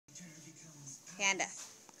Panda.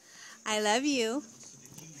 I love you.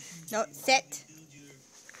 No, sit.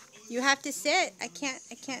 You have to sit. I can't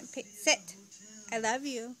pick. Sit. I love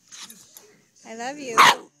you. I love you.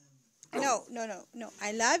 No.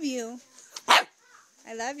 I love you.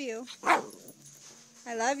 I love you.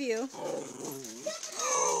 I love you.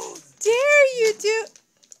 Dare you do?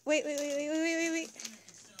 Wait.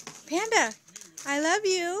 Panda, I love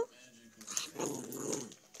you.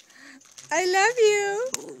 I love you.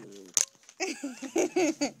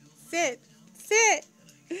 Sit.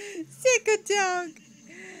 Sit, good dog.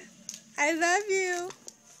 I love you.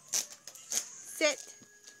 Sit.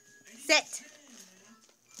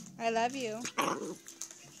 I love you.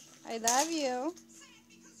 I love you.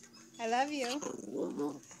 I love you.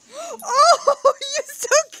 Oh, you're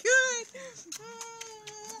so good.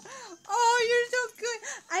 Oh, you're so good.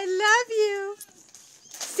 I love you.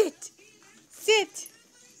 Sit.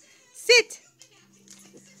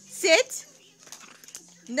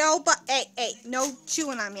 No, but hey, no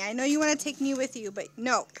chewing on me. I know you want to take me with you, but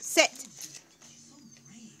no, sit.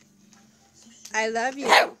 I love you.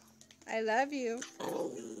 I love you.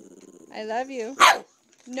 I love you.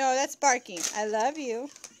 No, that's barking. I love you.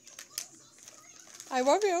 I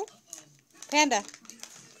love you. Panda.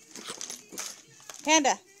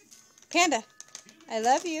 I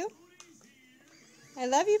love you. I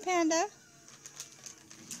love you, Panda.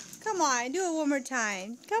 Come on, do it one more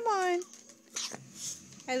time. Come on.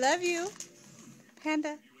 I love you.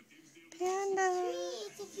 Panda.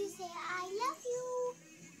 Please, if you say I love you.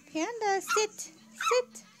 Panda, sit.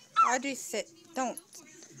 Audrey, sit. Don't.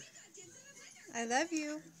 I love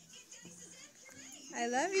you. I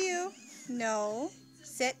love you. No.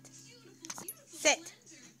 Sit.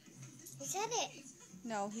 He said it.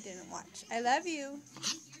 No, he didn't watch. I love you.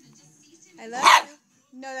 I love you.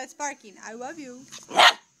 No, that's barking. I love you.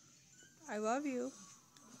 I love you.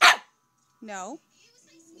 No.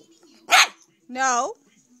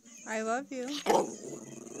 I love you.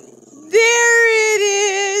 There it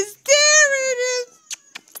is.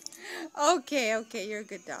 Okay, you're a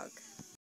good dog.